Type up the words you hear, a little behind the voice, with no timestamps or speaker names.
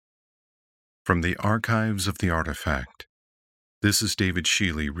From the Archives of the Artifact, this is David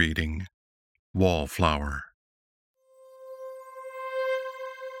Shealy reading Wallflower.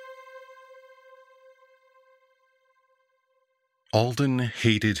 Alden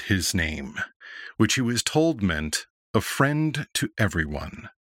hated his name, which he was told meant a friend to everyone.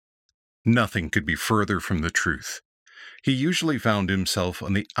 Nothing could be further from the truth. He usually found himself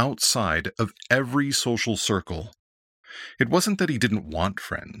on the outside of every social circle. It wasn't that he didn't want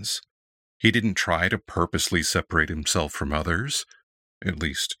friends. He didn't try to purposely separate himself from others. At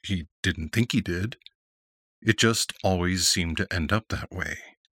least, he didn't think he did. It just always seemed to end up that way.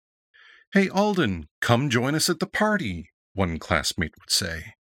 "Hey, Alden, come join us at the party," one classmate would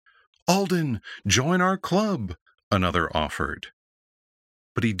say. "Alden, join our club," another offered.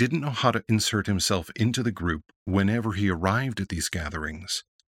 But he didn't know how to insert himself into the group whenever he arrived at these gatherings.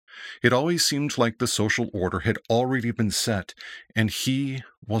 It always seemed like the social order had already been set, and he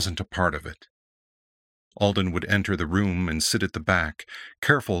wasn't a part of it. Alden would enter the room and sit at the back,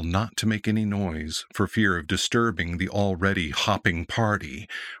 careful not to make any noise for fear of disturbing the already hopping party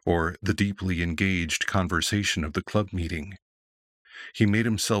or the deeply engaged conversation of the club meeting. He made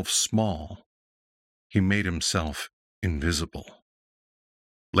himself small. He made himself invisible.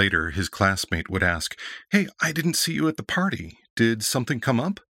 Later, his classmate would ask, "Hey, I didn't see you at the party. Did something come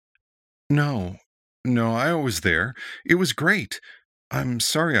up?" No, I was there. It was great. I'm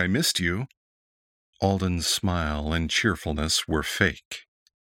sorry I missed you." Alden's smile and cheerfulness were fake.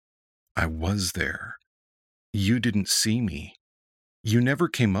 "I was there. You didn't see me. You never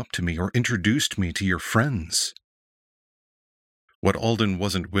came up to me or introduced me to your friends." What Alden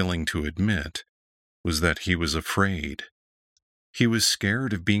wasn't willing to admit was that he was afraid. He was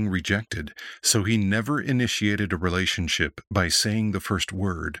scared of being rejected, so he never initiated a relationship by saying the first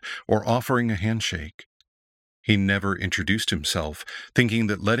word or offering a handshake. He never introduced himself, thinking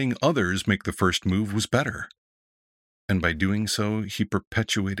that letting others make the first move was better. And by doing so, he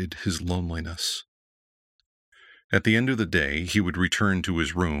perpetuated his loneliness. At the end of the day, he would return to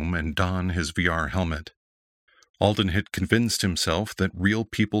his room and don his VR helmet. Alden had convinced himself that real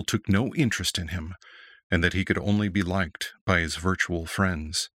people took no interest in him, and that he could only be liked by his virtual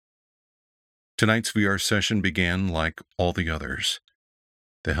friends. Tonight's VR session began like all the others.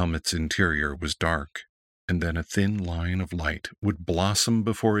 The helmet's interior was dark, and then a thin line of light would blossom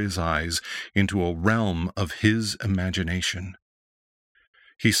before his eyes into a realm of his imagination.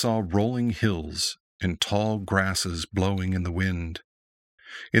 He saw rolling hills and tall grasses blowing in the wind.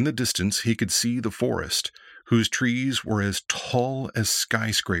 In the distance, he could see the forest, whose trees were as tall as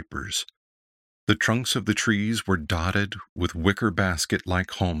skyscrapers. The trunks of the trees were dotted with wicker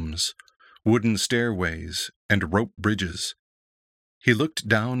basket-like homes, wooden stairways, and rope bridges. He looked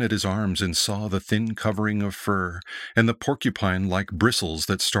down at his arms and saw the thin covering of fur and the porcupine-like bristles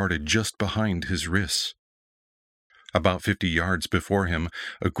that started just behind his wrists. About 50 yards before him,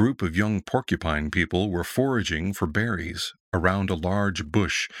 a group of young porcupine people were foraging for berries around a large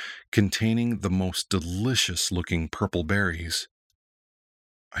bush containing the most delicious-looking purple berries.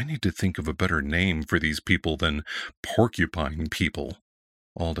 "I need to think of a better name for these people than porcupine-people,"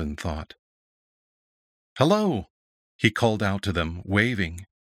 Alden thought. "Hello," he called out to them, waving.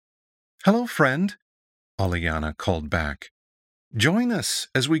 "Hello, friend," Oliana called back. "Join us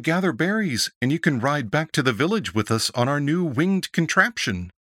as we gather berries, and you can ride back to the village with us on our new winged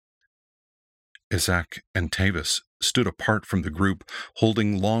contraption." Isaak and Tavis stood apart from the group,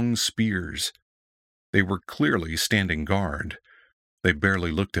 holding long spears. They were clearly standing guard. They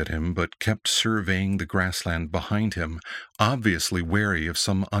barely looked at him, but kept surveying the grassland behind him, obviously wary of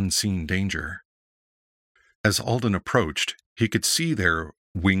some unseen danger. As Alden approached, he could see their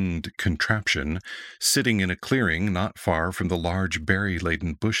winged contraption sitting in a clearing not far from the large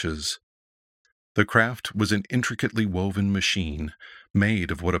berry-laden bushes. The craft was an intricately woven machine, made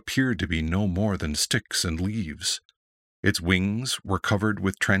of what appeared to be no more than sticks and leaves. Its wings were covered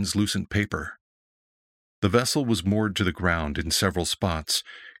with translucent paper. The vessel was moored to the ground in several spots,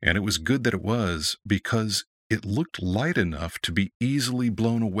 and it was good that it was, because it looked light enough to be easily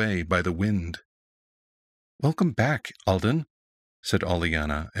blown away by the wind. "Welcome back, Alden," said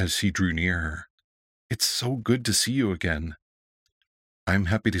Oliana as he drew near her. "It's so good to see you again." "I'm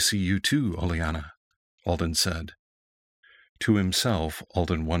happy to see you too, Oliana," Alden said. To himself,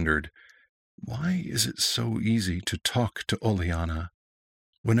 Alden wondered, why is it so easy to talk to Oliana?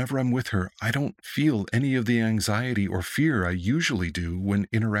 Whenever I'm with her, I don't feel any of the anxiety or fear I usually do when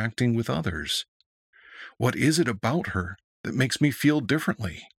interacting with others. What is it about her that makes me feel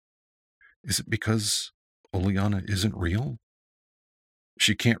differently? Is it because Oliana isn't real?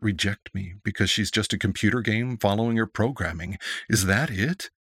 She can't reject me because she's just a computer game following her programming. Is that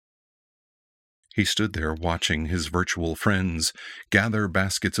it? He stood there watching his virtual friends gather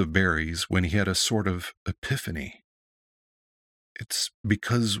baskets of berries when he had a sort of epiphany. It's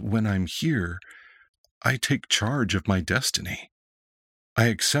because when I'm here, I take charge of my destiny. I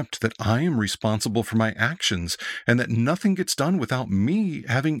accept that I am responsible for my actions and that nothing gets done without me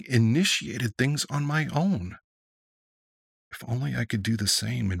having initiated things on my own. If only I could do the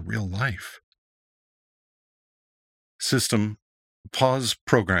same in real life. System, pause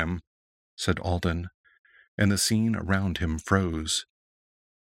program, said Alden, and the scene around him froze.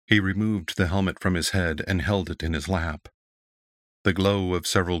 He removed the helmet from his head and held it in his lap. The glow of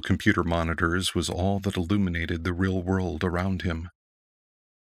several computer monitors was all that illuminated the real world around him.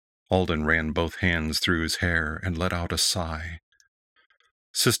 Alden ran both hands through his hair and let out a sigh.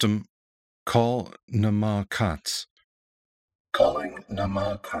 System, call Nama Katz. Calling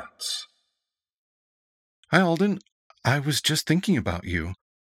Nama Katz. Hi, Alden. I was just thinking about you.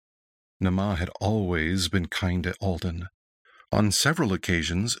 Nama had always been kind to Alden. On several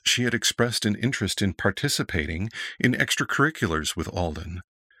occasions, she had expressed an interest in participating in extracurriculars with Alden,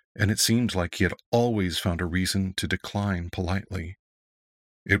 and it seemed like he had always found a reason to decline politely.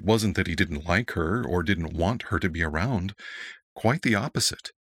 It wasn't that he didn't like her or didn't want her to be around. Quite the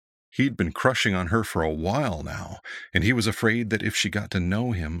opposite. He'd been crushing on her for a while now, and he was afraid that if she got to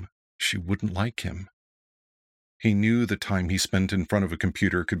know him, she wouldn't like him. He knew the time he spent in front of a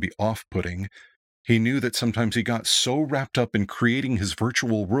computer could be off-putting. He knew that sometimes he got so wrapped up in creating his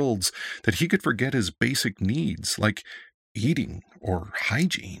virtual worlds that he could forget his basic needs, like eating or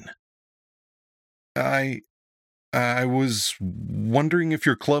hygiene. I was wondering if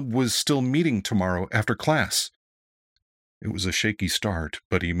your club was still meeting tomorrow after class. It was a shaky start,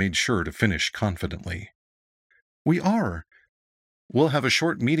 but he made sure to finish confidently. We are. We'll have a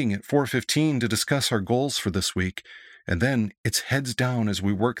short meeting at 4:15 to discuss our goals for this week, and then it's heads down as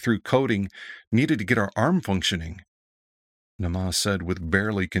we work through coding needed to get our arm functioning, Nama said with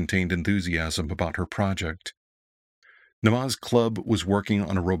barely contained enthusiasm about her project. Nama's club was working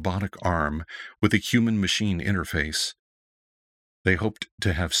on a robotic arm with a human-machine interface. They hoped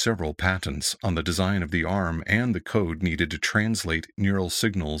to have several patents on the design of the arm and the code needed to translate neural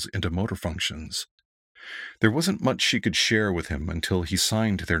signals into motor functions. There wasn't much she could share with him until he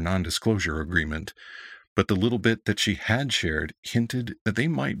signed their non-disclosure agreement, but the little bit that she had shared hinted that they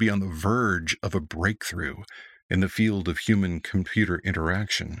might be on the verge of a breakthrough in the field of human-computer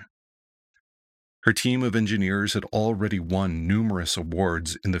interaction. Her team of engineers had already won numerous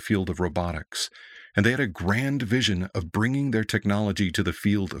awards in the field of robotics, and they had a grand vision of bringing their technology to the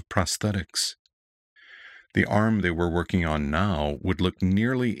field of prosthetics. The arm they were working on now would look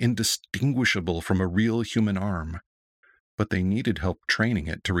nearly indistinguishable from a real human arm, but they needed help training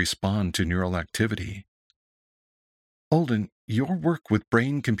it to respond to neural activity. Alden, your work with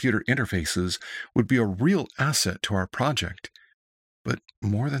brain-computer interfaces would be a real asset to our project, but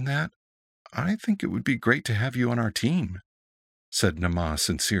more than that, I think it would be great to have you on our team, said Nama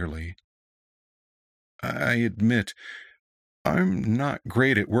sincerely. I admit, I'm not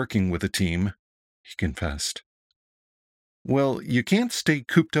great at working with a team, he confessed. Well, you can't stay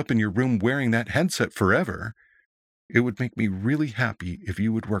cooped up in your room wearing that headset forever. It would make me really happy if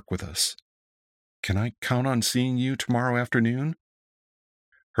you would work with us. Can I count on seeing you tomorrow afternoon?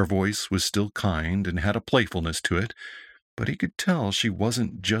 Her voice was still kind and had a playfulness to it, but he could tell she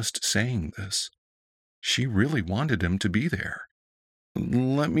wasn't just saying this. She really wanted him to be there.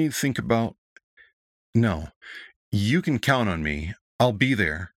 Let me think about... No, you can count on me. I'll be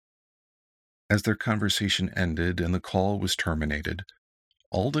there. As their conversation ended and the call was terminated,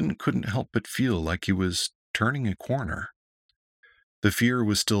 Alden couldn't help but feel like he was turning a corner. The fear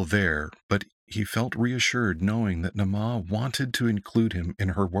was still there, but he felt reassured knowing that Nama wanted to include him in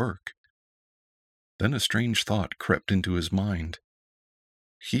her work. Then a strange thought crept into his mind.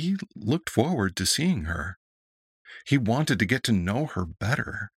 He looked forward to seeing her. He wanted to get to know her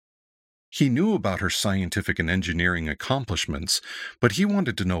better. He knew about her scientific and engineering accomplishments, but he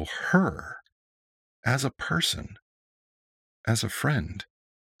wanted to know her as a person, as a friend.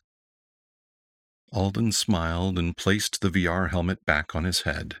 Alden smiled and placed the VR helmet back on his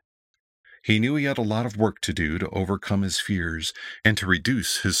head. He knew he had a lot of work to do to overcome his fears and to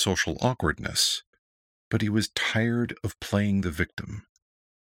reduce his social awkwardness, but he was tired of playing the victim.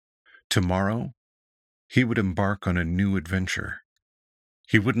 Tomorrow, he would embark on a new adventure.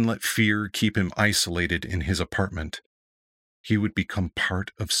 He wouldn't let fear keep him isolated in his apartment. He would become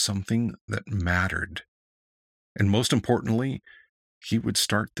part of something that mattered. And most importantly, he would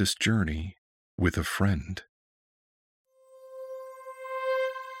start this journey with a friend.